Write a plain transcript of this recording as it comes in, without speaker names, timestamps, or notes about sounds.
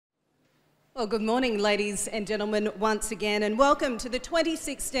Well, good morning, ladies and gentlemen, once again, and welcome to the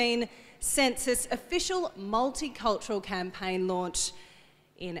 2016 Census official multicultural campaign launch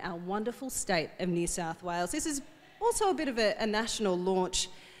in our wonderful state of New South Wales. This is also a bit of a national launch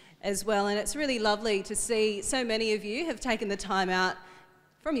as well, and it's really lovely to see so many of you have taken the time out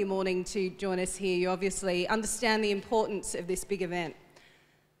from your morning to join us here. You obviously understand the importance of this big event.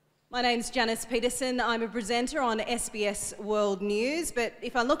 My name's Janice Peterson. I'm a presenter on SBS World News, but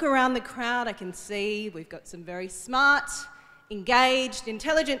if I look around the crowd, I can see we've got some very smart, engaged,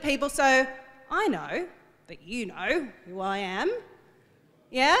 intelligent people, so I know that you know who I am.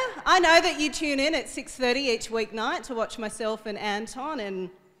 Yeah, I know that you tune in at 6:30 each weeknight to watch myself and Anton and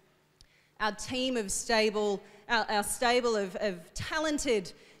our team of our stable of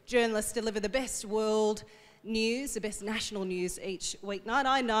talented journalists deliver the best world news, the best national news each weeknight.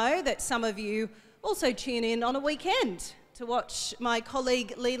 I know that some of you also tune in on a weekend to watch my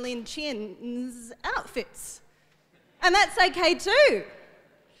colleague Lee Lin Chin's outfits. And that's okay too.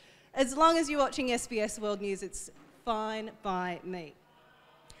 As long as you're watching SBS World News, it's fine by me.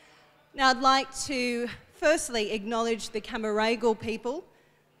 Now, I'd like to firstly acknowledge the Camaragal people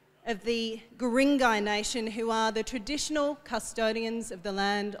of the Guringai Nation, who are the traditional custodians of the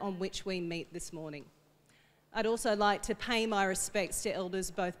land on which we meet this morning. I'd also like to pay my respects to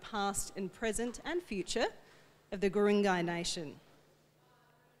elders both past and present and future of the Guringai Nation.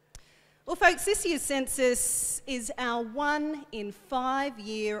 Well, folks, this year's census is our 1 in 5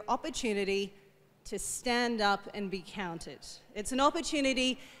 year opportunity to stand up and be counted. It's an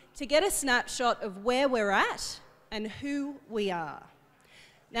opportunity to get a snapshot of where we're at and who we are.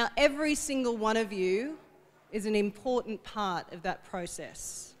 Now, every single one of you is an important part of that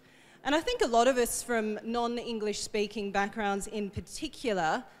process. And I think a lot of us from non-English speaking backgrounds in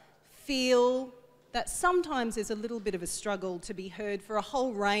particular feel that sometimes there's a little bit of a struggle to be heard for a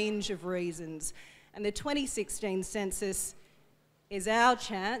whole range of reasons. And the 2016 census is our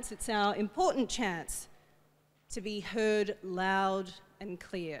chance, it's our important chance to be heard loud and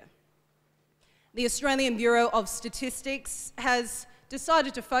clear. The Australian Bureau of Statistics has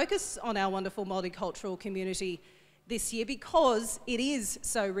decided to focus on our wonderful multicultural community this year because it is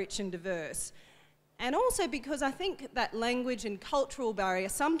so rich and diverse, and also because I think that language and cultural barrier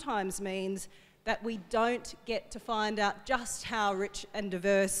sometimes means that we don't get to find out just how rich and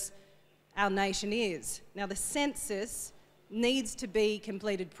diverse our nation is. Now, the census needs to be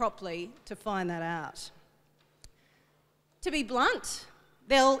completed properly to find that out. To be blunt,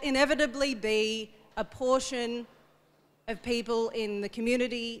 there'll inevitably be a portion of people in the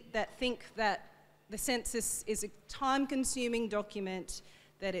community that think that the census is a time-consuming document,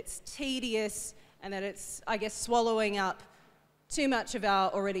 that it's tedious, and that it's, I guess, swallowing up too much of our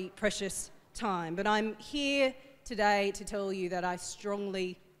already precious time. But I'm here today to tell you that I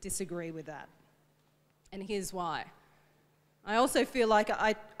strongly disagree with that. And here's why. I also feel like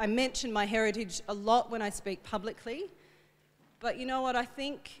I mention my heritage a lot when I speak publicly, but you know what? I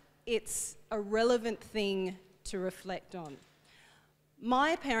think it's a relevant thing to reflect on.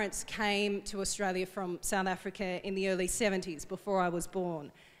 My parents came to Australia from South Africa in the early 70s, before I was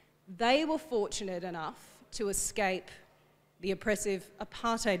born. They were fortunate enough to escape the oppressive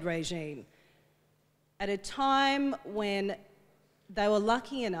apartheid regime at a time when they were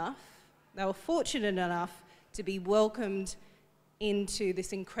lucky enough, they were fortunate enough to be welcomed into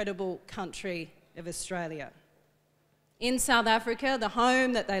this incredible country of Australia. In South Africa, the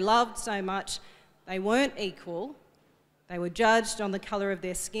home that they loved so much, they weren't equal. They were judged on the colour of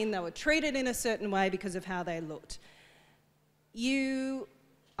their skin. They were treated in a certain way because of how they looked. You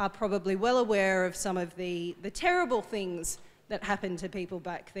are probably well aware of some of the terrible things that happened to people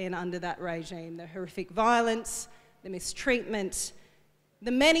back then under that regime, the horrific violence, the mistreatment,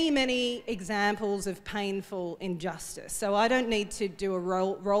 the many, many examples of painful injustice. So I don't need to do a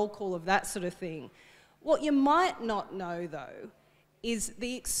roll call of that sort of thing. What you might not know, though, is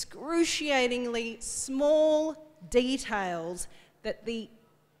the excruciatingly small details that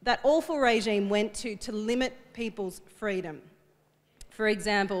that awful regime went to limit people's freedom. For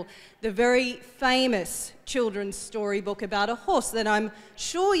example, the very famous children's storybook about a horse that I'm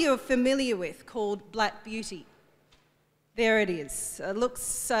sure you're familiar with, called Black Beauty. There it is. It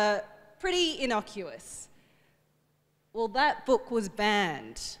looks pretty innocuous. Well, that book was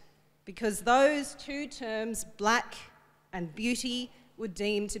banned because those two terms, black and beauty, were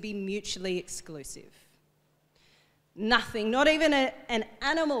deemed to be mutually exclusive. Nothing, not even an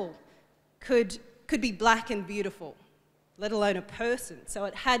animal could be black and beautiful, let alone a person, so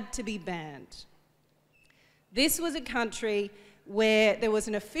it had to be banned. This was a country where there was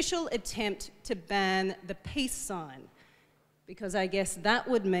an official attempt to ban the peace sign, because I guess that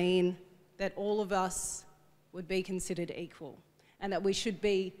would mean that all of us would be considered equal and that we should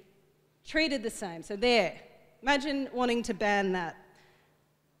be treated the same. So there, imagine wanting to ban that.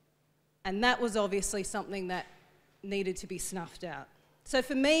 And that was obviously something that needed to be snuffed out. So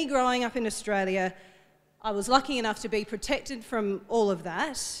for me, growing up in Australia, I was lucky enough to be protected from all of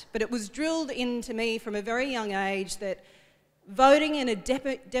that, but it was drilled into me from a very young age that voting in a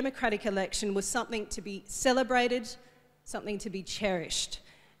democratic election was something to be celebrated, something to be cherished,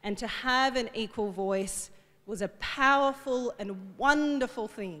 and to have an equal voice was a powerful and wonderful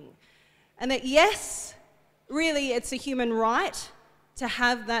thing. And that, yes, really it's a human right to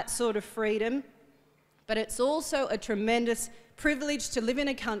have that sort of freedom, but it's also a tremendous privilege to live in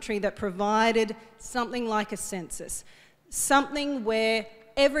a country that provided something like a census, something where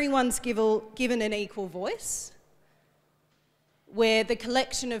everyone's given an equal voice, where the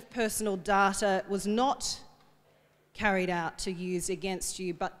collection of personal data was not carried out to use against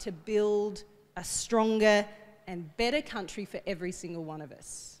you, but to build a stronger and better country for every single one of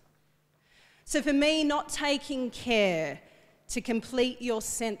us. So for me, not taking care to complete your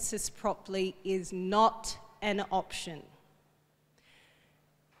census properly is not an option.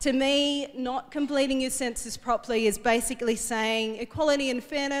 To me, not completing your census properly is basically saying equality and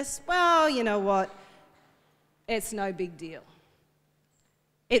fairness, well, you know what, it's no big deal.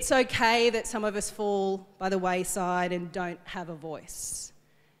 It's okay that some of us fall by the wayside and don't have a voice.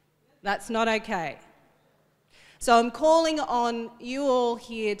 That's not okay. So I'm calling on you all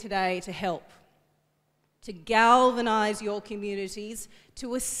here today to help, to galvanise your communities,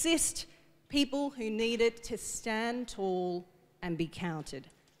 to assist people who need it to stand tall and be counted.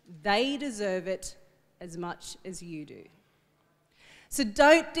 They deserve it as much as you do. So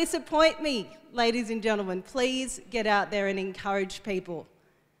don't disappoint me, ladies and gentlemen. Please get out there and encourage people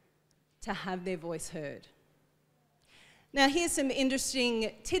to have their voice heard. Now, here's some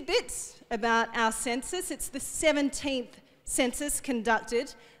interesting tidbits about our census. It's the 17th census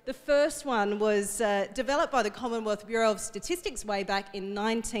conducted. The first one was developed by the Commonwealth Bureau of Statistics way back in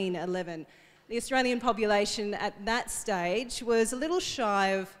 1911. The Australian population at that stage was a little shy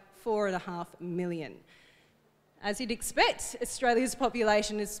of 4.5 million. As you'd expect, Australia's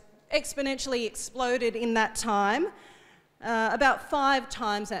population has exponentially exploded in that time, about 5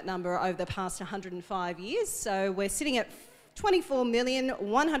 times that number over the past 105 years. So we're sitting at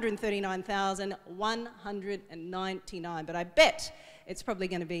 24,139,199, but I bet it's probably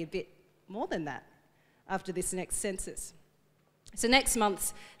going to be a bit more than that after this next census. So next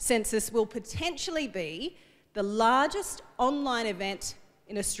month's census will potentially be the largest online event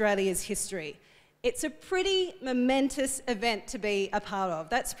in Australia's history. It's a pretty momentous event to be a part of.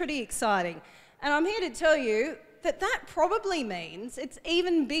 That's pretty exciting. And I'm here to tell you that that probably means it's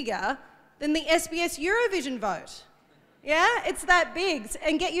even bigger than the SBS Eurovision vote. Yeah, it's that big.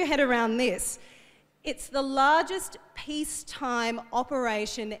 And get your head around this. It's the largest peacetime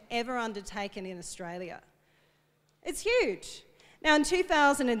operation ever undertaken in Australia. It's huge. Now, in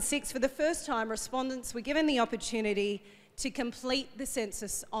 2006, for the first time, respondents were given the opportunity to complete the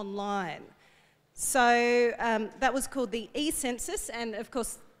census online. So that was called the e-census, and of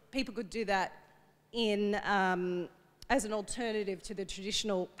course, people could do that as an alternative to the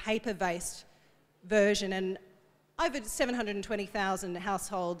traditional paper-based version, and over 720,000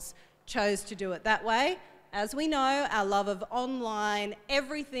 households chose to do it that way. As we know, our love of online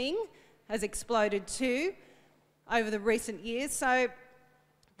everything has exploded too over the recent years. So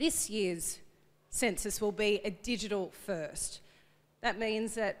this year's census will be a digital first. That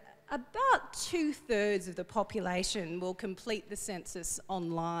means that about 2/3 of the population will complete the census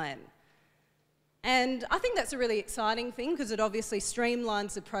online. And I think that's a really exciting thing because it obviously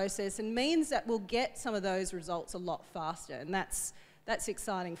streamlines the process and means that we'll get some of those results a lot faster, and that's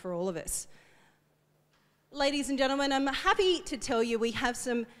exciting for all of us. Ladies and gentlemen, I'm happy to tell you we have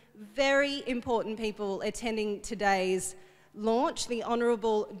some very important people attending today's launch. The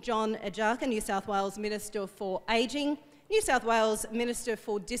Honourable John Ajaka, New South Wales Minister for Ageing, New South Wales Minister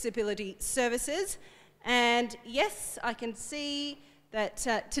for Disability Services, and yes, I can see that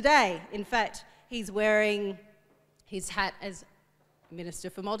today, in fact, he's wearing his hat as Minister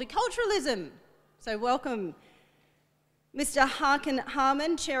for Multiculturalism. So welcome. Mr. Harkin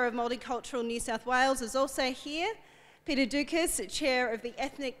Harmon, Chair of Multicultural New South Wales, is also here. Peter Dukas, Chair of the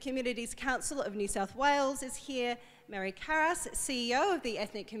Ethnic Communities Council of New South Wales, is here. Mary Karras, CEO of the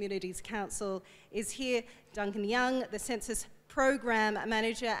Ethnic Communities Council, is here. Duncan Young, the Census Program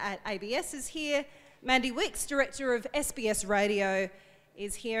Manager at ABS, is here. Mandy Wicks, Director of SBS Radio,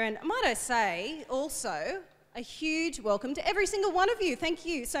 is here. And might I say, also, a huge welcome to every single one of you. Thank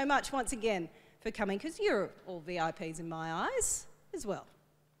you so much once again for coming, because you're all VIPs in my eyes as well.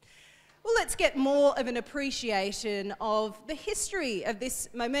 Well, let's get more of an appreciation of the history of this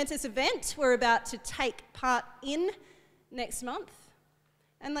momentous event we're about to take part in next month.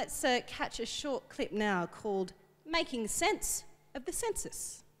 And let's catch a short clip now called Making Sense of the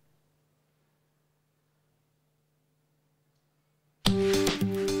Census.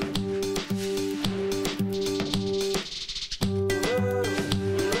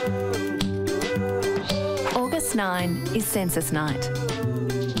 August 9 is Census Night.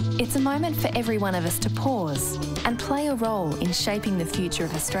 It's a moment for every one of us to pause and play a role in shaping the future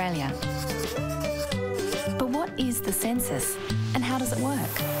of Australia. But what is the census and how does it work?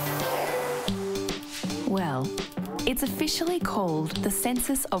 Well, it's officially called the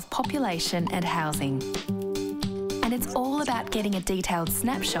Census of Population and Housing. And it's all about getting a detailed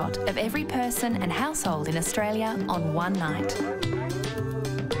snapshot of every person and household in Australia on one night.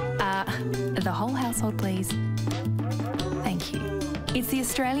 The whole household, please. Thank you. It's the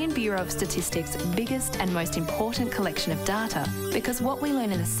Australian Bureau of Statistics' biggest and most important collection of data because what we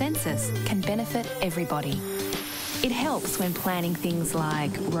learn in the census can benefit everybody. It helps when planning things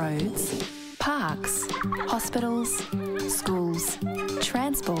like roads, parks, hospitals, schools,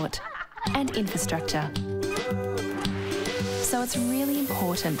 transport and infrastructure. So it's really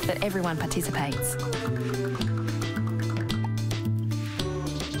important that everyone participates.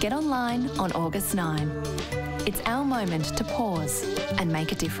 Get online on August 9. It's our moment to pause and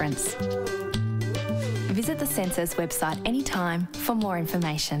make a difference. Visit the Census website anytime for more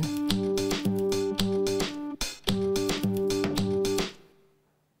information.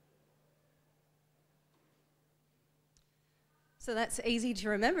 So that's easy to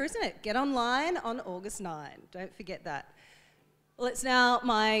remember, isn't it? Get online on August 9. Don't forget that. Well, it's now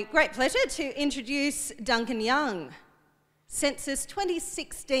my great pleasure to introduce Duncan Young, Census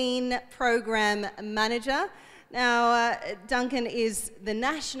 2016 Program Manager. Now, Duncan is the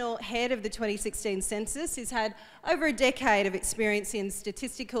national head of the 2016 census. He's had over a decade of experience in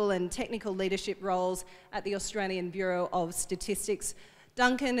statistical and technical leadership roles at the Australian Bureau of Statistics.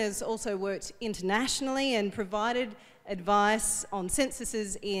 Duncan has also worked internationally and provided advice on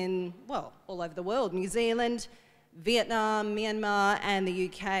censuses in, well, all over the world, New Zealand, Vietnam, Myanmar and the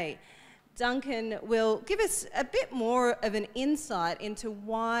UK. Duncan will give us a bit more of an insight into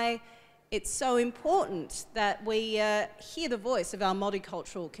why it's so important that we hear the voice of our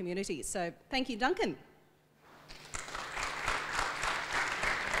multicultural community. So thank you, Duncan.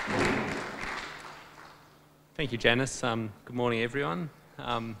 Thank you, Janice. Good morning, everyone.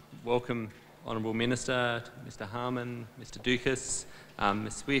 Welcome, Honourable Minister, Mr Harmon, Mr Dukas,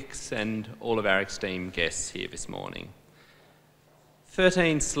 Ms Wicks and all of our esteemed guests here this morning.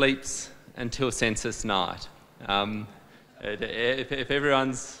 13 sleeps until census night. If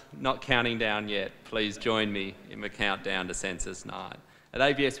everyone's not counting down yet, please join me in the countdown to census night. At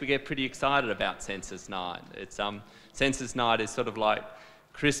ABS we get pretty excited about census night. Census night is sort of like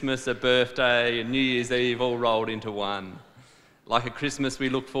Christmas, a birthday and New Year's Eve all rolled into one. Like a Christmas we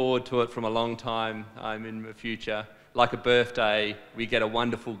look forward to it from a long time in the future. Like a birthday we get a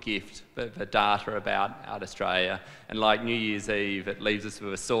wonderful gift, the data about Australia. And like New Year's Eve it leaves us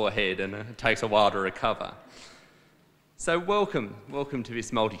with a sore head and it takes a while to recover. So welcome to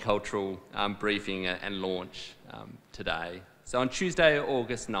this multicultural briefing and launch today. So on Tuesday,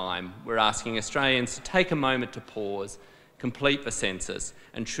 August 9, we're asking Australians to take a moment to pause, complete the census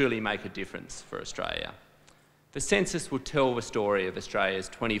and truly make a difference for Australia. The census will tell the story of Australia's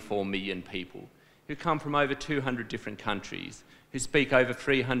 24 million people who come from over 200 different countries, who speak over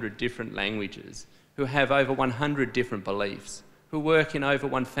 300 different languages, who have over 100 different beliefs, who work in over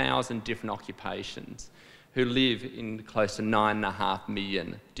 1,000 different occupations, who live in close to 9.5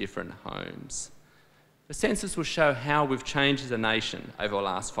 million different homes. The census will show how we've changed as a nation over the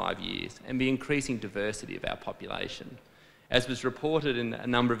last 5 years and the increasing diversity of our population. As was reported in a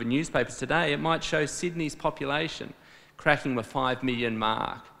number of the newspapers today, it might show Sydney's population cracking the 5 million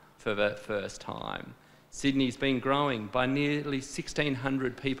mark for the first time. Sydney's been growing by nearly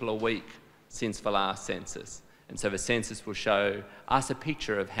 1,600 people a week since the last census. And so the census will show us a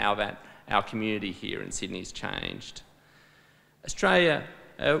picture of how our community here in Sydney's changed. Australia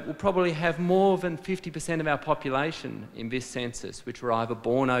will probably have more than 50% of our population in this census which were either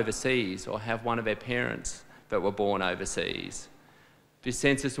born overseas or have one of their parents that were born overseas. This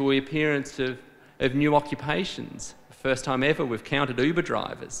census will be the appearance of new occupations. The first time ever we've counted Uber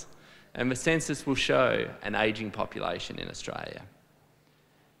drivers. And the census will show an ageing population in Australia.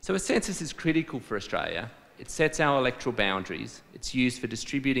 So a census is critical for Australia. It sets our electoral boundaries. It's used for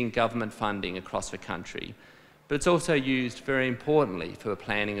distributing government funding across the country. But it's also used, very importantly, for the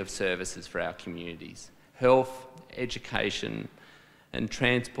planning of services for our communities. Health, education, and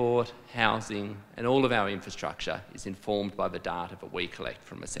transport, housing, and all of our infrastructure is informed by the data that we collect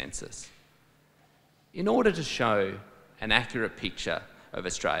from a census. In order to show an accurate picture of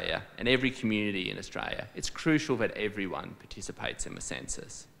Australia and every community in Australia, it's crucial that everyone participates in the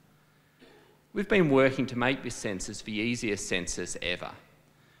census. We've been working to make this census the easiest census ever,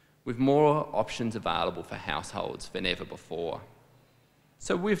 with more options available for households than ever before.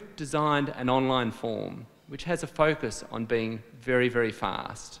 So we've designed an online form which has a focus on being very, very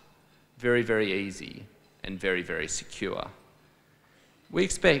fast, very, very easy, and very, very secure. We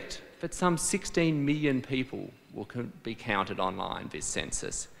expect that some 16 million people will be counted online this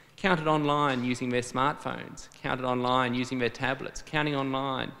census, counted online using their smartphones, counted online using their tablets, counting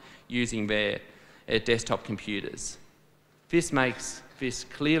online using their desktop computers. This makes this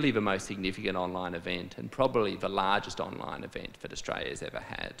clearly the most significant online event and probably the largest online event that Australia's ever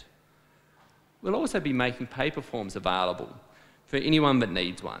had. We'll also be making paper forms available for anyone that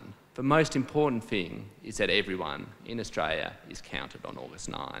needs one. The most important thing is that everyone in Australia is counted on August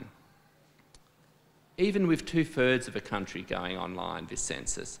 9. Even with 2/3 of the country going online this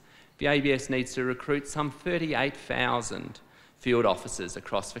census, the ABS needs to recruit some 38,000 field officers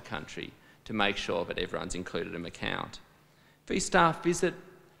across the country to make sure that everyone's included in the count. These staff visit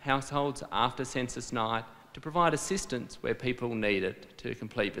households after census night to provide assistance where people need it to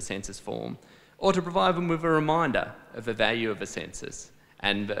complete the census form, or to provide them with a reminder of the value of the census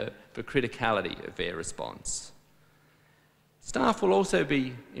and the criticality of their response. Staff will also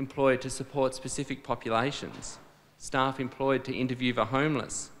be employed to support specific populations, staff employed to interview the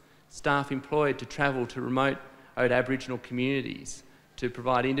homeless, staff employed to travel to remote Aboriginal communities, to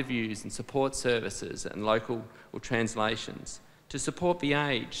provide interviews and support services and local translations, to support the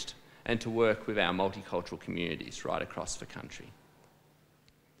aged, and to work with our multicultural communities right across the country.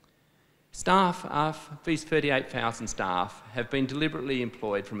 Staff, these 38,000 staff, have been deliberately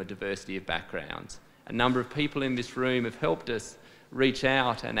employed from a diversity of backgrounds. A number of people in this room have helped us reach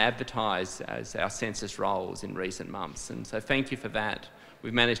out and advertise as our census roles in recent months, and so thank you for that.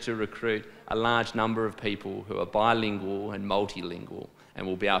 We've managed to recruit a large number of people who are bilingual and multilingual and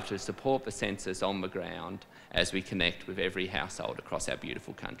will be able to support the census on the ground as we connect with every household across our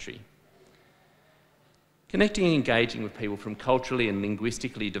beautiful country. Connecting and engaging with people from culturally and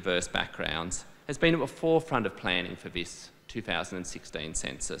linguistically diverse backgrounds has been at the forefront of planning for this 2016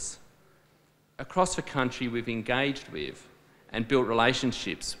 census. Across the country, we've engaged with and built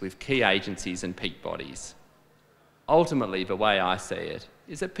relationships with key agencies and peak bodies. Ultimately, the way I see it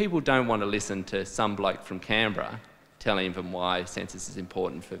is that people don't want to listen to some bloke from Canberra telling them why census is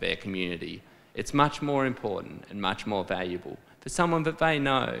important for their community. It's much more important and much more valuable for someone that they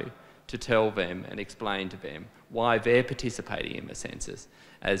know to tell them and explain to them why they're participating in the census,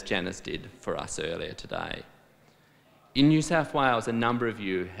 as Janice did for us earlier today. In New South Wales, a number of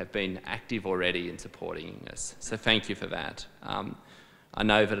you have been active already in supporting us, so thank you for that. I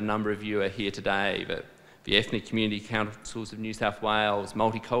know that a number of you are here today, but the Ethnic Community Councils of New South Wales,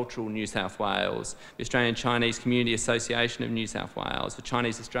 Multicultural New South Wales, the Australian Chinese Community Association of New South Wales, the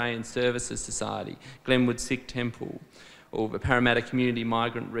Chinese Australian Services Society, Glenwood Sikh Temple, or the Parramatta Community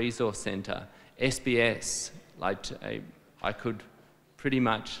Migrant Resource Centre, SBS. I could pretty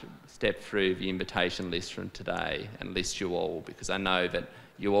much step through the invitation list from today and list you all, because I know that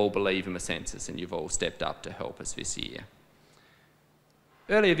you all believe in the census and you've all stepped up to help us this year.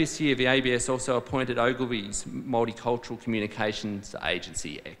 Earlier this year, the ABS also appointed Ogilvy's Multicultural Communications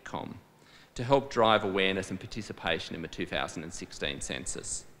Agency, ECCOM, to help drive awareness and participation in the 2016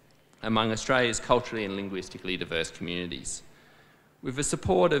 census among Australia's culturally and linguistically diverse communities. With the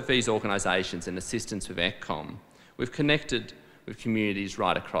support of these organisations and assistance with ECCOM, we've connected with communities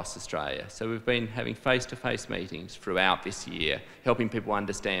right across Australia. So we've been having face-to-face meetings throughout this year, helping people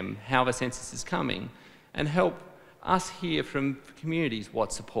understand how the census is coming and help us hear from communities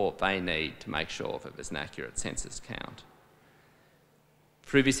what support they need to make sure that there's an accurate census count.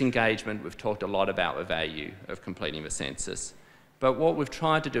 Through this engagement, we've talked a lot about the value of completing the census, but what we've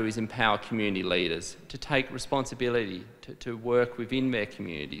tried to do is empower community leaders to take responsibility to work within their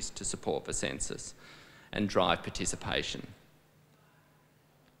communities to support the census and drive participation.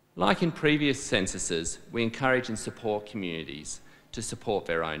 Like in previous censuses, we encourage and support communities to support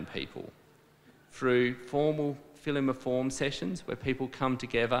their own people through formal fill-in-the-form sessions where people come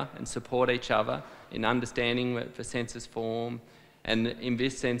together and support each other in understanding the census form, and in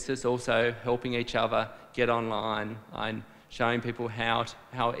this census also helping each other get online and showing people how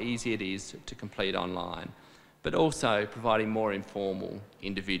easy it is to complete online, but also providing more informal,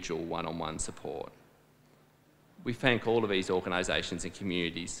 individual, one-on-one support. We thank all of these organisations and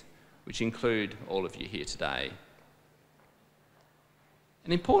communities, which include all of you here today.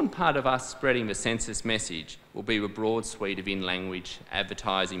 An important part of us spreading the census message will be a broad suite of in-language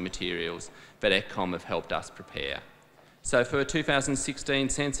advertising materials that ECCOM have helped us prepare. So for a 2016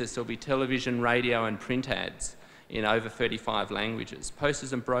 census, there'll be television, radio and print ads in over 35 languages,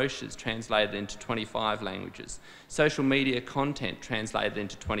 posters and brochures translated into 25 languages, social media content translated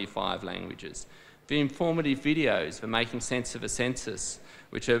into 25 languages, the informative videos for making sense of a census,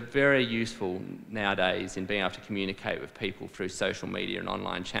 which are very useful nowadays in being able to communicate with people through social media and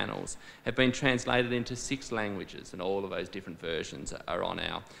online channels, have been translated into 6 languages, and all of those different versions are on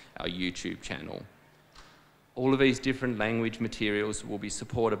our YouTube channel. All of these different language materials will be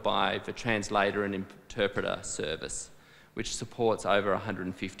supported by the translator and interpreter service, which supports over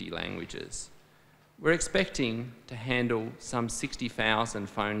 150 languages. We're expecting to handle some 60,000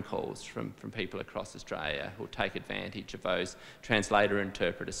 phone calls from people across Australia who will take advantage of those translator and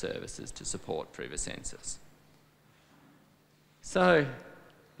interpreter services to support through the census. So,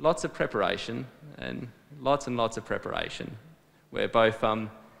 lots of preparation and lots of preparation. We're both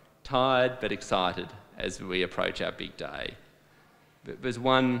tired but excited as we approach our big day. But there's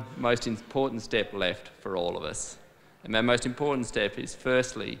one most important step left for all of us. And that most important step is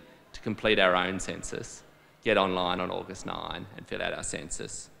firstly to complete our own census, get online on August 9 and fill out our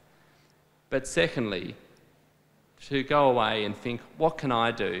census. But secondly, to go away and think, what can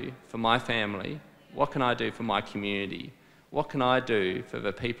I do for my family? What can I do for my community? What can I do for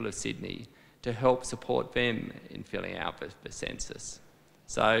the people of Sydney to help support them in filling out the census?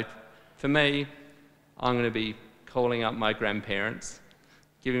 So for me, I'm going to be calling up my grandparents,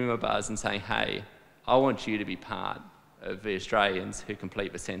 giving them a buzz and saying, hey, I want you to be part of the Australians who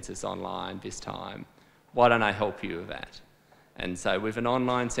complete the census online this time. Why don't I help you with that? And so with an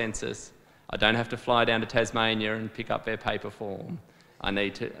online census, I don't have to fly down to Tasmania and pick up their paper form. I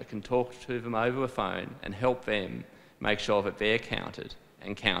can talk to them over the phone and help them make sure that they're counted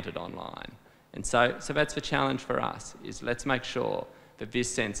and counted online. And so that's the challenge for us, is let's make sure that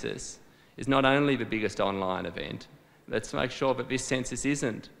this census is not only the biggest online event, let's make sure that this census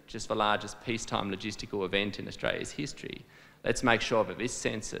isn't just the largest peacetime logistical event in Australia's history. Let's make sure that this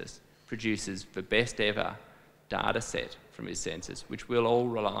census produces the best ever data set from this census, which we'll all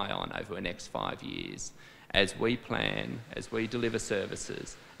rely on over the next 5 years as we plan, as we deliver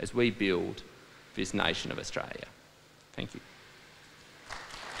services, as we build this nation of Australia. Thank you.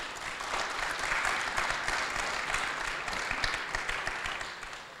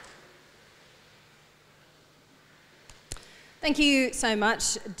 Thank you so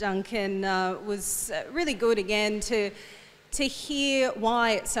much, Duncan. It was really good again to hear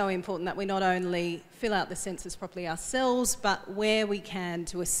why it's so important that we not only fill out the census properly ourselves, but where we can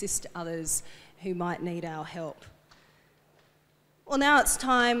to assist others who might need our help. Well, now it's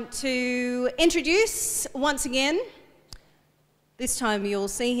time to introduce once again. This time you'll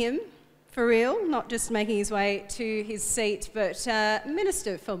see him for real, not just making his way to his seat, but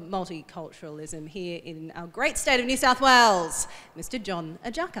Minister for Multiculturalism here in our great state of New South Wales, Mr. John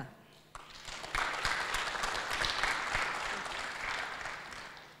Ajaka.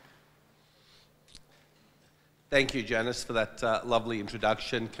 Thank you, Janice, for that lovely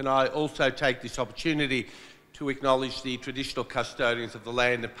introduction. Can I also take this opportunity to acknowledge the traditional custodians of the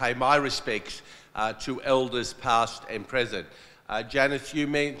land and pay my respects to elders past and present. Janice, you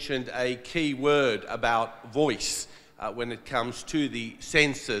mentioned a key word about voice when it comes to the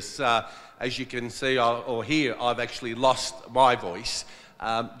census. As you can see or hear, I've actually lost my voice.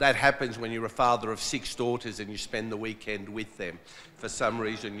 That happens when you're a father of 6 daughters and you spend the weekend with them. For some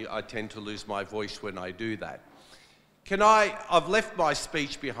reason, I tend to lose my voice when I do that. I've left my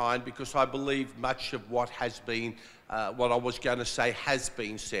speech behind because I believe much of what has been, what I was going to say has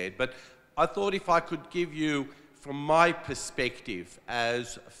been said. But I thought if I could give you, from my perspective,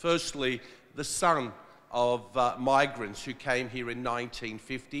 as firstly the son of migrants who came here in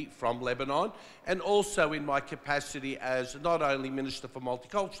 1950 from Lebanon, and also in my capacity as not only Minister for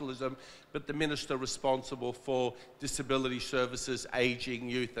Multiculturalism, but the Minister responsible for disability services, ageing,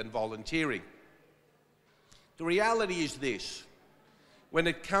 youth and volunteering. The reality is this: when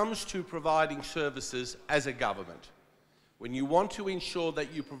it comes to providing services as a government, when you want to ensure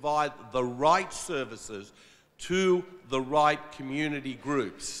that you provide the right services to the right community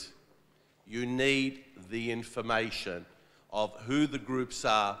groups, you need the information of who the groups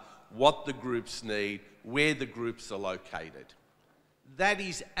are, what the groups need, where the groups are located. That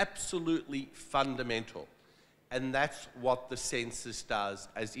is absolutely fundamental, and that's what the census does,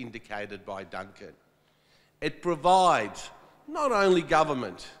 as indicated by Duncan. It provides not only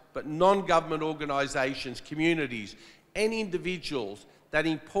government, but non-government organisations, communities and individuals that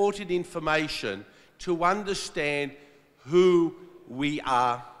important information to understand who, we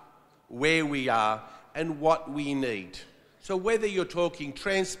are, where we are, and what we need. So whether you're talking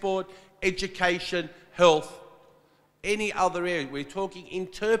transport, education, health, any other area, we're talking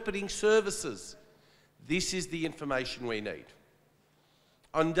interpreting services, this is the information we need.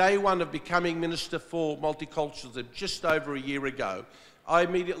 On day one of becoming Minister for Multiculturalism, just over a year ago, I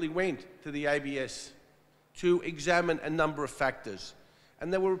immediately went to the ABS to examine a number of factors.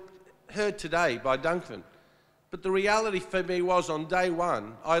 And they were heard today by Duncan. But the reality for me was on day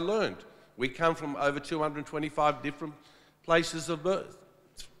one, I learned we come from over 225 different places of birth.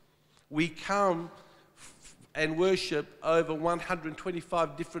 We come and worship over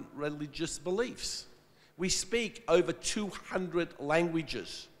 125 different religious beliefs. We speak over 200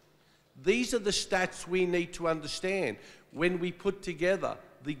 languages. These are the stats we need to understand when we put together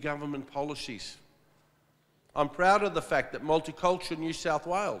the government policies. I'm proud of the fact that Multicultural New South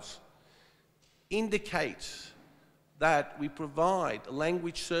Wales indicates that we provide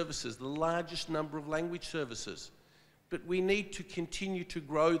language services, the largest number of language services, but we need to continue to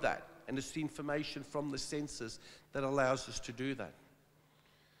grow that, and it's the information from the census that allows us to do that.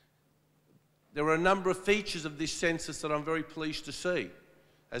 There are a number of features of this census that I'm very pleased to see.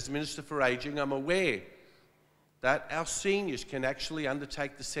 As Minister for Ageing, I'm aware that our seniors can actually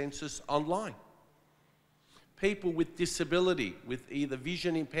undertake the census online. People with disability, with either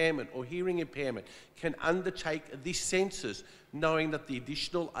vision impairment or hearing impairment, can undertake this census knowing that the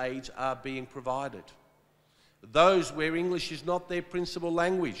additional aids are being provided. Those where English is not their principal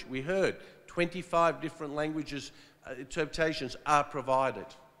language, we heard 25 different languages, interpretations are provided.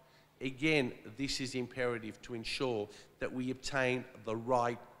 Again, this is imperative to ensure that we obtain the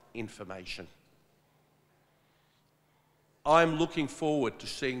right information. I'm looking forward to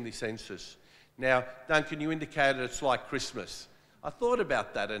seeing the census. Now, Duncan, you indicated it's like Christmas. I thought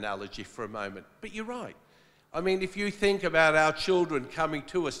about that analogy for a moment, but you're right. I mean, if you think about our children coming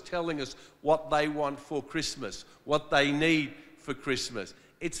to us, telling us what they want for Christmas, what they need for Christmas,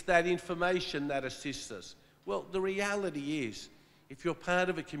 it's that information that assists us. Well, the reality is, if you're part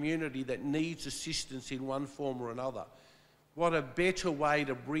of a community that needs assistance in one form or another, what a better way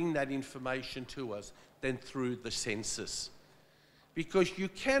to bring that information to us than through the census. Because you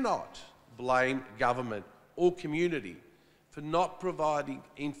cannot blame government or community for not providing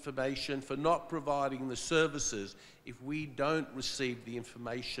information, for not providing the services if we don't receive the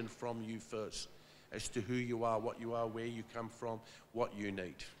information from you first as to who you are, what you are, where you come from, what you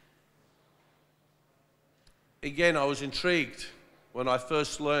need. Again, I was intrigued when I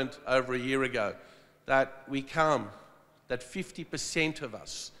first learned over a year ago that that 50% of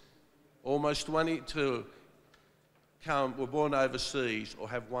us, almost 22, were born overseas or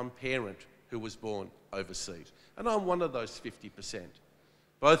have one parent who was born overseas. And I'm one of those 50%.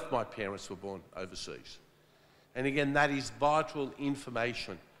 Both my parents were born overseas. And again, that is vital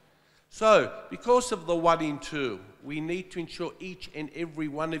information. So, because of the 1 in 2, we need to ensure each and every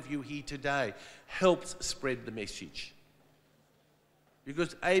one of you here today helps spread the message.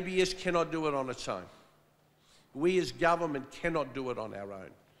 Because ABS cannot do it on its own. We as government cannot do it on our own.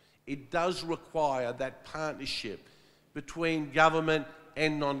 It does require that partnership between government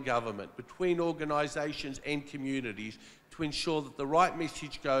and non-government, between organisations and communities to ensure that the right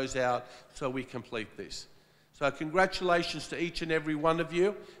message goes out so we complete this. So congratulations to each and every one of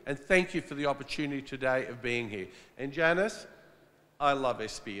you, and thank you for the opportunity today of being here. And Janice, I love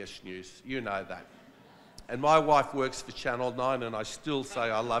SBS News, you know that. And my wife works for Channel 9 and I still say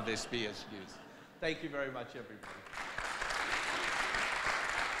I love SBS News. Thank you very much, everybody.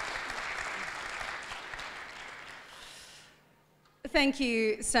 Thank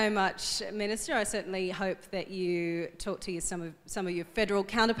you so much, Minister. I certainly hope that you talk to some of your federal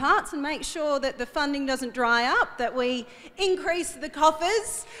counterparts and make sure that the funding doesn't dry up, that we increase the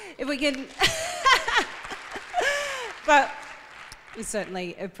coffers, if we can. But we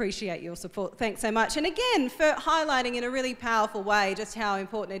certainly appreciate your support. Thanks so much. And again, for highlighting in a really powerful way just how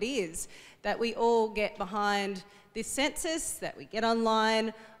important it is that we all get behind this census, that we get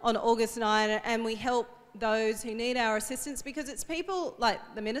online on August 9 and we help those who need our assistance, because it's people like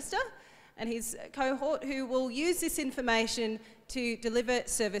the Minister and his cohort who will use this information to deliver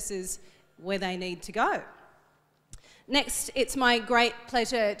services where they need to go. Next, it's my great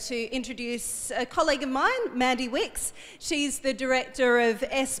pleasure to introduce a colleague of mine, Mandy Wicks. She's the Director of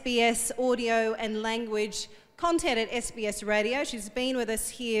SBS Audio and Language Content at SBS Radio. She's been with us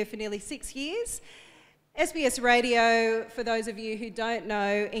here for nearly 6 years. SBS Radio, for those of you who don't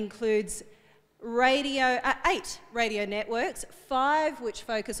know, includes 8 radio networks, 5 which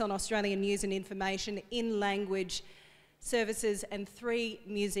focus on Australian news and information in language services, and 3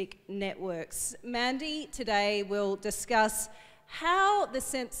 music networks. Mandy today will discuss how the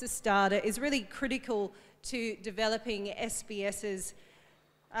census data is really critical to developing SBS's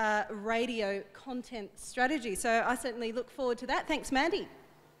radio content strategy. So I certainly look forward to that. Thanks, Mandy.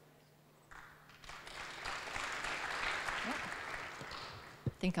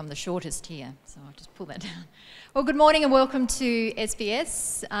 I think I'm the shortest here, so I'll just pull that down. Well, good morning and welcome to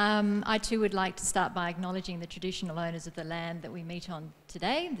SBS. I too would like to start by acknowledging the traditional owners of the land that we meet on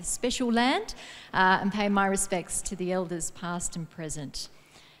today, the special land, and pay my respects to the elders past and present.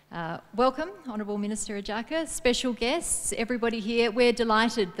 Welcome, Honourable Minister Ajaka, special guests, everybody here. We're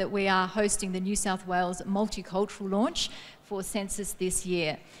delighted that we are hosting the New South Wales Multicultural launch for Census this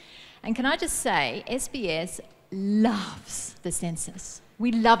year. And can I just say, SBS loves the census.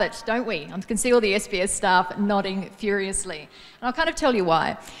 We love it, don't we? I can see all the SBS staff nodding furiously. And I'll kind of tell you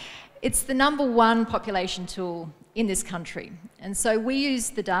why. It's the #1 population tool in this country. And so we use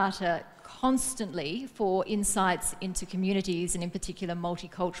the data constantly for insights into communities, and in particular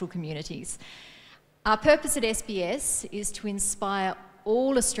multicultural communities. Our purpose at SBS is to inspire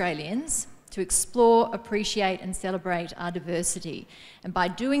all Australians to explore, appreciate and celebrate our diversity. And by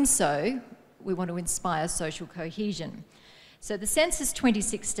doing so, we want to inspire social cohesion. So the Census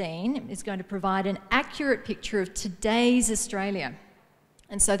 2016 is going to provide an accurate picture of today's Australia.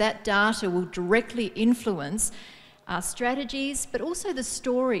 And so that data will directly influence our strategies, but also the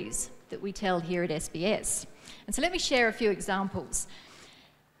stories that we tell here at SBS. And so let me share a few examples.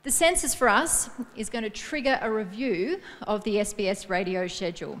 The census for us is going to trigger a review of the SBS radio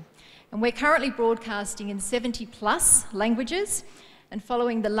schedule. And we're currently broadcasting in 70+ languages. And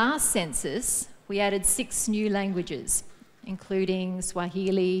following the last census, we added 6 new languages, including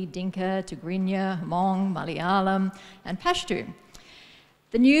Swahili, Dinka, Tigrinya, Hmong, Malayalam, and Pashto.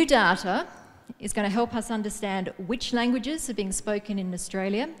 The new data is going to help us understand which languages are being spoken in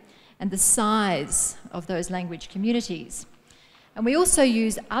Australia and the size of those language communities. And we also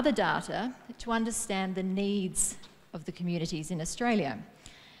use other data to understand the needs of the communities in Australia.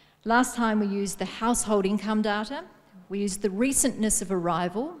 Last time we used the household income data, we used the recentness of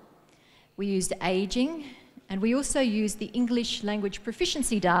arrival, we used ageing, and we also used the English language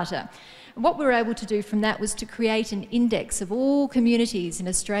proficiency data. And what we were able to do from that was to create an index of all communities in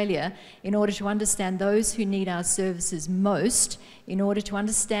Australia in order to understand those who need our services most, in order to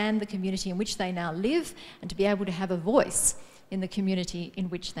understand the community in which they now live and to be able to have a voice in the community in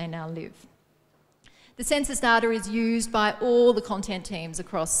which they now live. The census data is used by all the content teams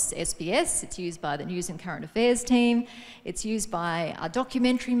across SBS. It's used by the News and Current Affairs team. It's used by our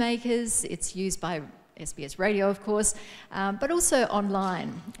documentary makers. It's used by SBS Radio, of course, but also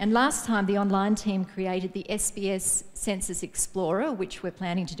online. And last time, the online team created the SBS Census Explorer, which we're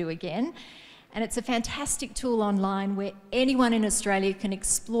planning to do again. And it's a fantastic tool online where anyone in Australia can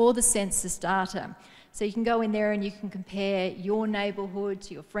explore the census data. So you can go in there and you can compare your neighbourhood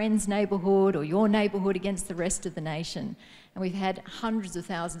to your friend's neighbourhood or your neighbourhood against the rest of the nation. And we've had hundreds of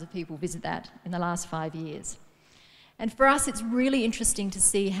thousands of people visit that in the last 5 years. And for us, it's really interesting to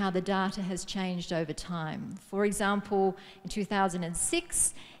see how the data has changed over time. For example, in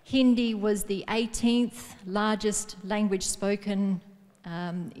 2006, Hindi was the 18th largest language spoken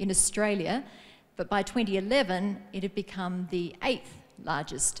in Australia, but by 2011, it had become the 8th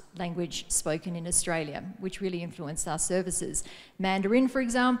largest language spoken in Australia, which really influenced our services. Mandarin, for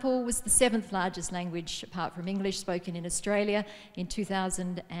example, was the 7th largest language, apart from English, spoken in Australia in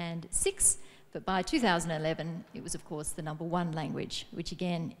 2006. But by 2011, it was, of course, the #1 language, which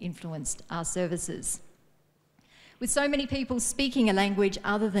again influenced our services. With so many people speaking a language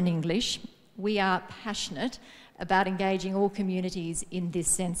other than English, we are passionate about engaging all communities in this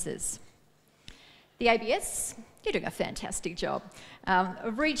census. The ABS, you're doing a fantastic job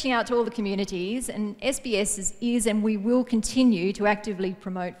of reaching out to all the communities, and SBS is and we will continue to actively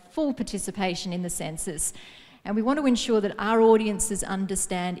promote full participation in the census. And we want to ensure that our audiences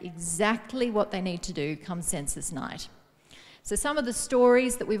understand exactly what they need to do come census night. So some of the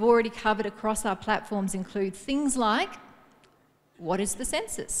stories that we've already covered across our platforms include things like, what is the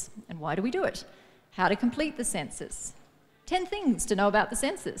census and why do we do it? How to complete the census. 10 things to know about the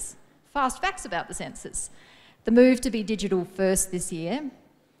census. Fast facts about the census. The move to be digital first this year.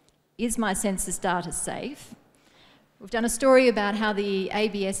 Is my census data safe? We've done a story about how the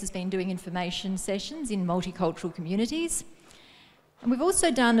ABS has been doing information sessions in multicultural communities. And we've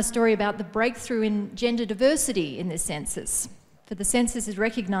also done a story about the breakthrough in gender diversity in this census. For the census is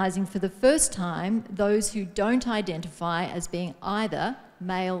recognising for the first time those who don't identify as being either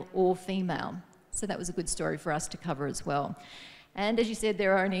male or female. So that was a good story for us to cover as well. And as you said,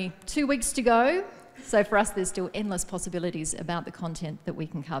 there are only 2 weeks to go. So for us, there's still endless possibilities about the content that we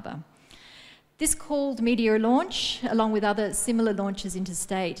can cover. This called media launch, along with other similar launches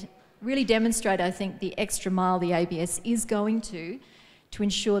interstate, really demonstrate, I think, the extra mile the ABS is going to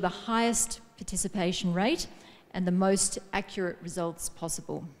ensure the highest participation rate and the most accurate results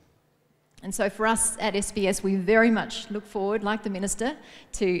possible. And so for us at SBS, we very much look forward, like the Minister,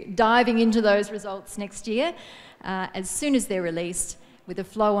 to diving into those results next year as soon as they're released, with a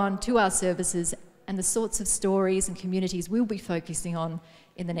flow on to our services and the sorts of stories and communities we'll be focusing on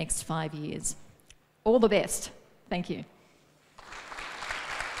in the next 5 years. All the best. Thank you.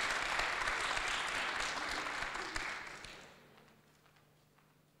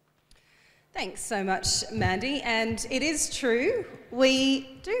 Thanks so much, Mandy. And it is true,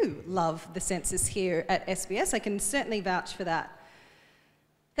 we do love the census here at SBS. I can certainly vouch for that.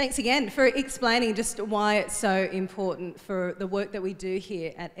 Thanks again for explaining just why it's so important for the work that we do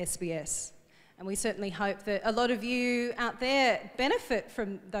here at SBS. And we certainly hope that a lot of you out there benefit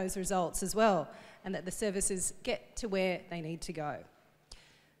from those results as well, and that the services get to where they need to go.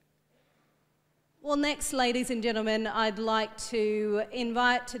 Well, next, ladies and gentlemen, I'd like to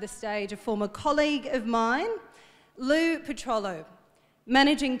invite to the stage a former colleague of mine, Lou Petrollo,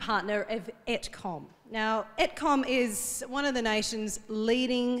 Managing Partner of ETCOM. Now, ETCOM is one of the nation's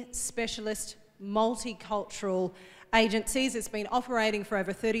leading specialist multicultural agencies. It's been operating for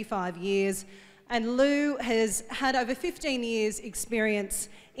over 35 years, and Lou has had over 15 years' experience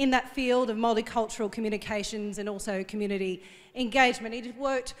in that field of multicultural communications and also community engagement. He's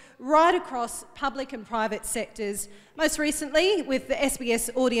worked right across public and private sectors, most recently with the SBS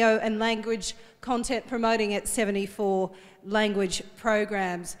audio and language content promoting its 74 language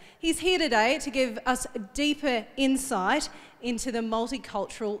programs. He's here today to give us a deeper insight into the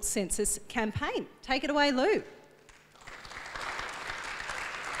Multicultural Census campaign. Take it away, Lou.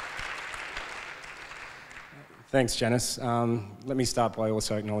 Thanks, Janice. Let me start by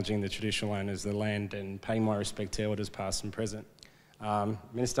also acknowledging the traditional owners of the land and paying my respect to elders past and present.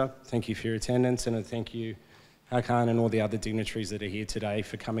 Minister, thank you for your attendance, and thank you, Hakan, and all the other dignitaries that are here today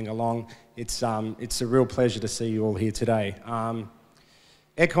for coming along. It's a real pleasure to see you all here today.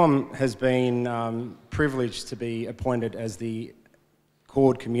 ETCOM has been privileged to be appointed as the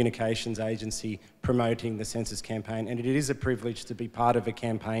Chord Communications agency promoting the census campaign, and it is a privilege to be part of a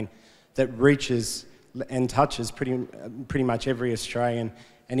campaign that reaches and touches pretty much every Australian,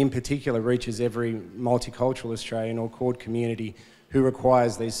 and in particular reaches every multicultural Australian or Chord community who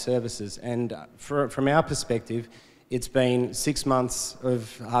requires these services. And from our perspective, it's been 6 months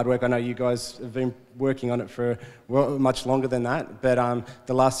of hard work. I know you guys have been working on it for much longer than that, but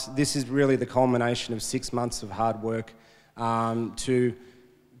this is really the culmination of 6 months of hard work to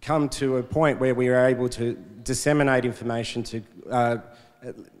come to a point where we are able to disseminate information to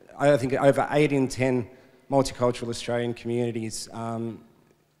I think over 8 in 10 multicultural Australian communities.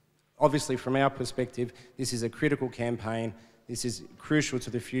 Obviously, from our perspective, this is a critical campaign. This is crucial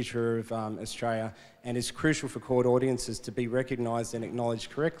to the future of Australia, and it's crucial for Chord audiences to be recognised and acknowledged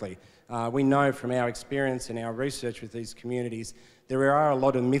correctly. We know from our experience and our research with these communities, there are a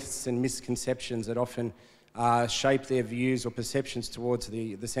lot of myths and misconceptions that often shape their views or perceptions towards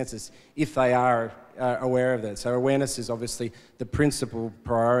the census if they are aware of that. So awareness is obviously the principal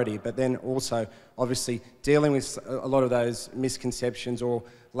priority, but then also obviously dealing with a lot of those misconceptions or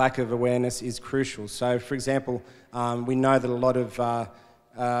lack of awareness is crucial. So for example, we know that a lot of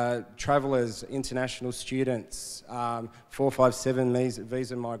travellers, international students, 457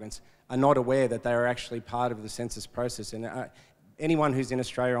 visa migrants are not aware that they are actually part of the census process, and anyone who's in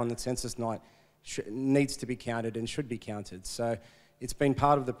Australia on the census night needs to be counted and should be counted. So it's been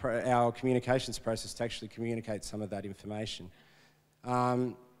part of our communications process to actually communicate some of that information.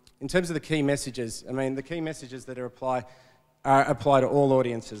 In terms of the key messages, I mean, the key messages that apply to all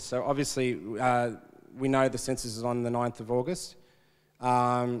audiences. So obviously, we know the census is on the 9th of August.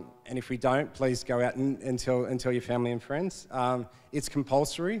 And if we don't, please go out and tell your family and friends. It's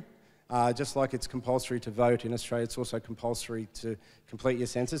compulsory. Just like it's compulsory to vote in Australia, it's also compulsory to complete your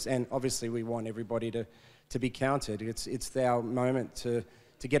census, and obviously we want everybody to be counted. It's our moment to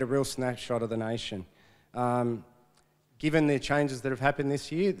get a real snapshot of the nation. Given the changes that have happened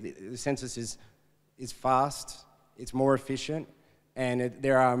this year, the census is fast, it's more efficient, and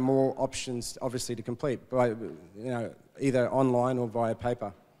there are more options obviously to complete, by, either online or via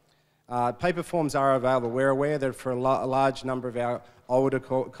paper. Paper forms are available. We're aware that for a large number of our older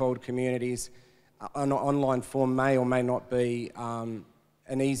Chord communities, an online form may or may not be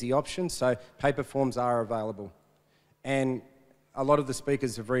an easy option, so paper forms are available. And a lot of the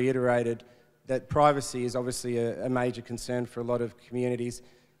speakers have reiterated that privacy is obviously a major concern for a lot of communities.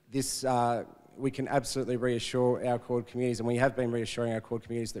 This we can absolutely reassure our cord communities, and we have been reassuring our cord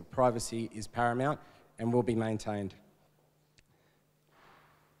communities, that privacy is paramount and will be maintained.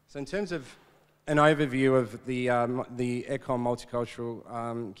 So in terms of an overview of the Econ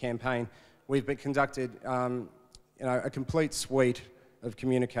Multicultural campaign, we've conducted a complete suite of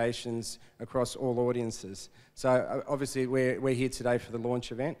communications across all audiences. So obviously we're here today for the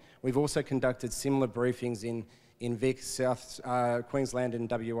launch event. We've also conducted similar briefings in Vic, South Queensland and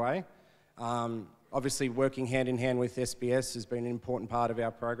WA. Obviously working hand in hand with SBS has been an important part of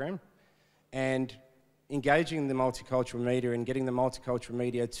our program. And engaging the multicultural media and getting the multicultural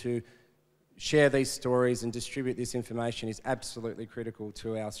media to share these stories and distribute this information is absolutely critical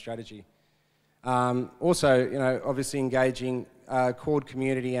to our strategy. Also, obviously engaging cord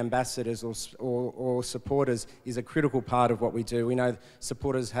community ambassadors or supporters is a critical part of what we do. We know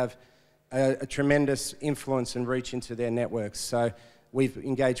supporters have a tremendous influence and reach into their networks. So we've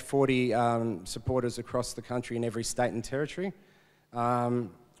engaged 40 supporters across the country in every state and territory.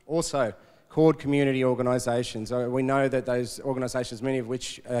 Also, cord community organisations. We know that those organisations, many of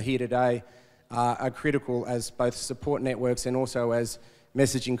which are here today, are critical as both support networks and also as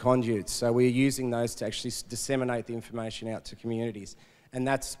messaging conduits. So we're using those to actually disseminate the information out to communities. And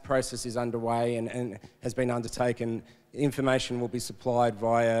that process is underway and has been undertaken. Information will be supplied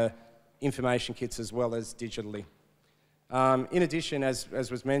via information kits as well as digitally. In addition, as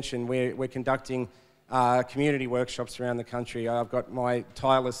was mentioned, we're conducting community workshops around the country. I've got my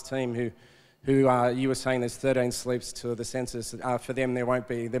tireless team who you were saying there's 13 sleeps to the census. For them,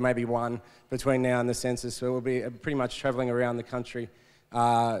 there may be one between now and the census. So we'll be pretty much travelling around the country,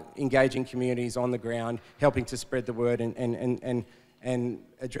 engaging communities on the ground, helping to spread the word and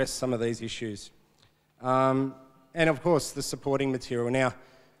address some of these issues. And of course, the supporting material. Now,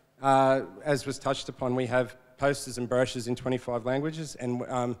 as was touched upon, we have posters and brochures in 25 languages,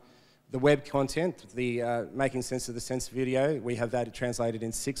 and the web content, the Making Sense of the Census video, we have that translated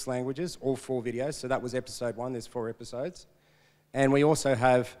in 6 languages, all 4 videos. So that was episode 1, there's 4 episodes. And we also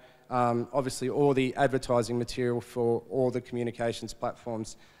have, obviously, all the advertising material for all the communications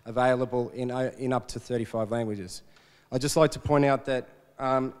platforms available in up to 35 languages. I'd just like to point out that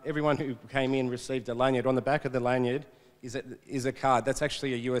everyone who came in received a lanyard. On the back of the lanyard is a card. That's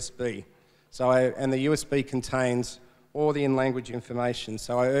actually a USB. And the USB contains all the in-language information.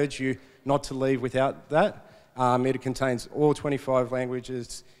 So I urge you not to leave without that. It contains all 25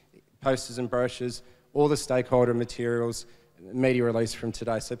 languages, posters and brochures, all the stakeholder materials, media release from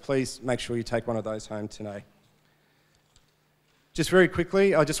today. So please make sure you take one of those home today. Just very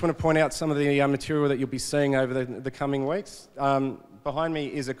quickly, I just want to point out some of the material that you'll be seeing over the coming weeks. Behind me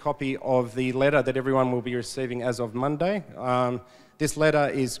is a copy of the letter that everyone will be receiving as of Monday. This letter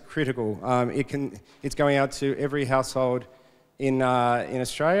is critical. It's going out to every household in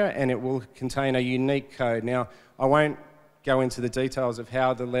Australia, and it will contain a unique code. Now, I won't go into the details of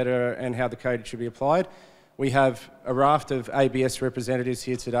how the letter and how the code should be applied. We have a raft of ABS representatives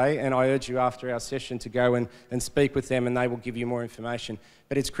here today, and I urge you after our session to go and speak with them, and they will give you more information.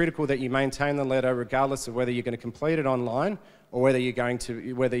 But it's critical that you maintain the letter regardless of whether you're going to complete it online or whether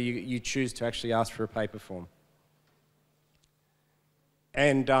you choose to actually ask for a paper form.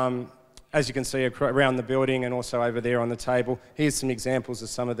 And as you can see around the building and also over there on the table, here's some examples of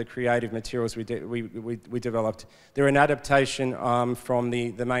some of the creative materials we developed. They're an adaptation from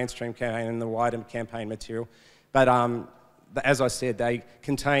the mainstream campaign and the wider campaign material. But as I said, they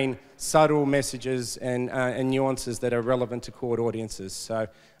contain subtle messages and nuances that are relevant to cord audiences. So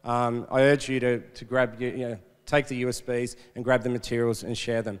I urge you to take the USBs and grab the materials and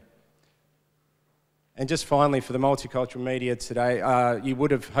share them. And just finally, for the multicultural media today, you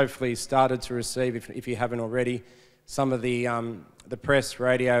would have hopefully started to receive, if you haven't already, some of the press,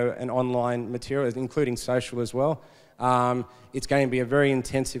 radio and online materials, including social as well. It's going to be a very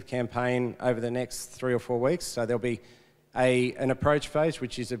intensive campaign over the next 3 or 4 weeks. So there'll be an approach phase,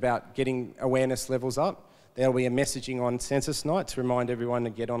 which is about getting awareness levels up. There'll be a messaging on census night to remind everyone to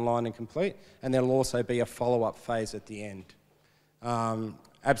get online and complete. And there'll also be a follow-up phase at the end.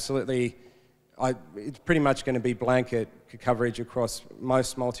 Absolutely. It's pretty much going to be blanket coverage across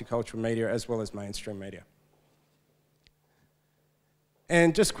most multicultural media as well as mainstream media.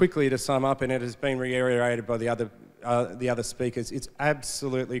 And just quickly to sum up, and it has been reiterated by the other speakers, it's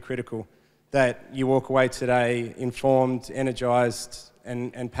absolutely critical that you walk away today informed, energised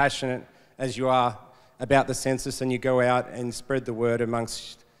and passionate as you are about the census, and you go out and spread the word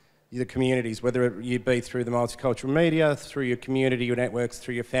amongst the communities, whether you be through the multicultural media, through your community, your networks,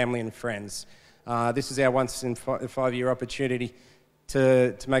 through your family and friends. This is our once in 5-year opportunity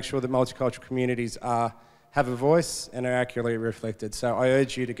to make sure that multicultural communities have a voice and are accurately reflected. So I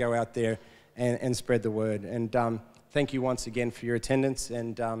urge you to go out there and spread the word. And thank you once again for your attendance.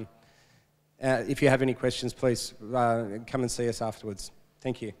 And if you have any questions, please come and see us afterwards.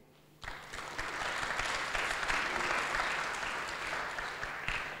 Thank you.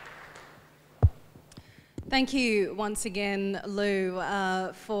 Thank you once again, Lou,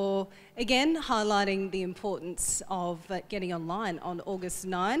 for again highlighting the importance of getting online on August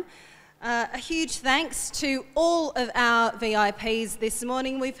 9. A huge thanks to all of our VIPs this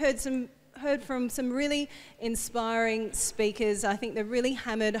morning. We've heard from some really inspiring speakers. I think they've really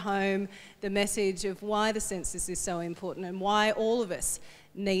hammered home the message of why the census is so important and why all of us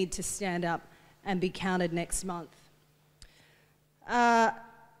need to stand up and be counted next month.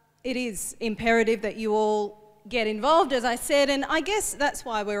 It is imperative that you all get involved, as I said, and I guess that's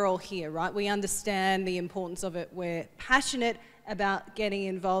why we're all here, right? We understand the importance of it. We're passionate about getting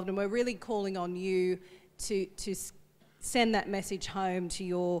involved, and we're really calling on you to send that message home to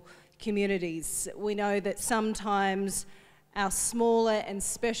your communities. We know that sometimes our smaller and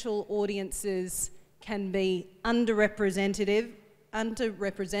special audiences can be underrepresented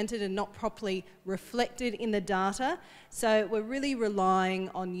and not properly reflected in the data. So we're really relying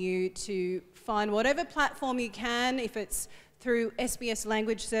on you to find whatever platform you can. If it's through SBS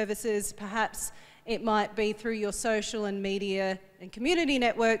language services, perhaps it might be through your social and media and community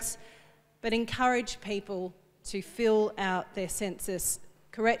networks, but encourage people to fill out their census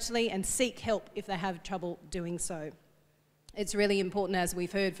correctly and seek help if they have trouble doing so. It's really important, as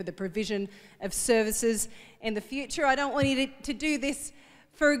we've heard, for the provision of services in the future. I don't want you to do this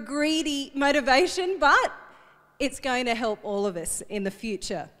for a greedy motivation, but it's going to help all of us in the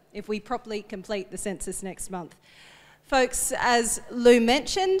future if we properly complete the census next month. Folks, as Lou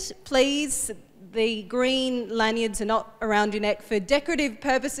mentioned, please, the green lanyards are not around your neck for decorative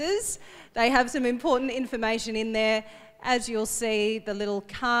purposes. They have some important information in there. As you'll see, the little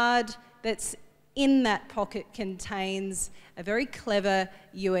card that's in that pocket contains a very clever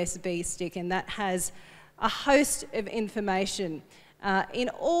USB stick, and that has a host of information in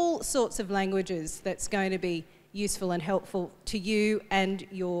all sorts of languages that's going to be useful and helpful to you and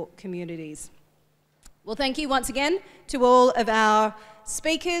your communities. Well, thank you once again to all of our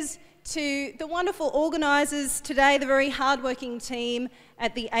speakers, to the wonderful organisers today, the very hardworking team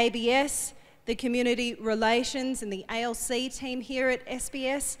at the ABS, the Community Relations and the ALC team here at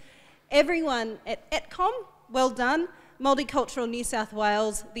SBS, everyone at ETCOM, well done, Multicultural New South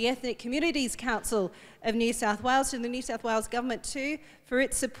Wales, the Ethnic Communities Council of New South Wales, to the New South Wales Government too for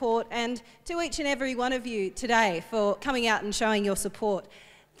its support, and to each and every one of you today for coming out and showing your support.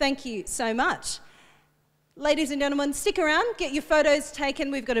 Thank you so much. Ladies and gentlemen, stick around, get your photos taken.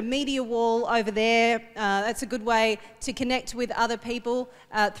 We've got a media wall over there. That's a good way to connect with other people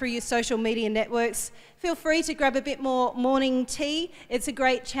through your social media networks. Feel free to grab a bit more morning tea. It's a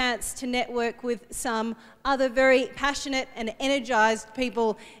great chance to network with some other very passionate and energised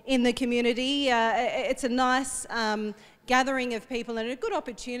people in the community. It's a nice gathering of people and a good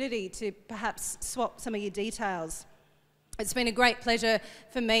opportunity to perhaps swap some of your details. It's been a great pleasure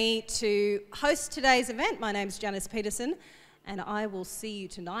for me to host today's event. My name's Janice Peterson, and I will see you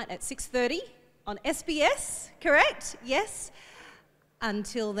tonight at 6:30 on SBS, correct? Yes.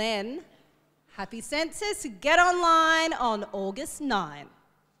 Until then, happy census. Get online on August 9.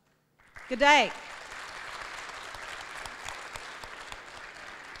 Good day.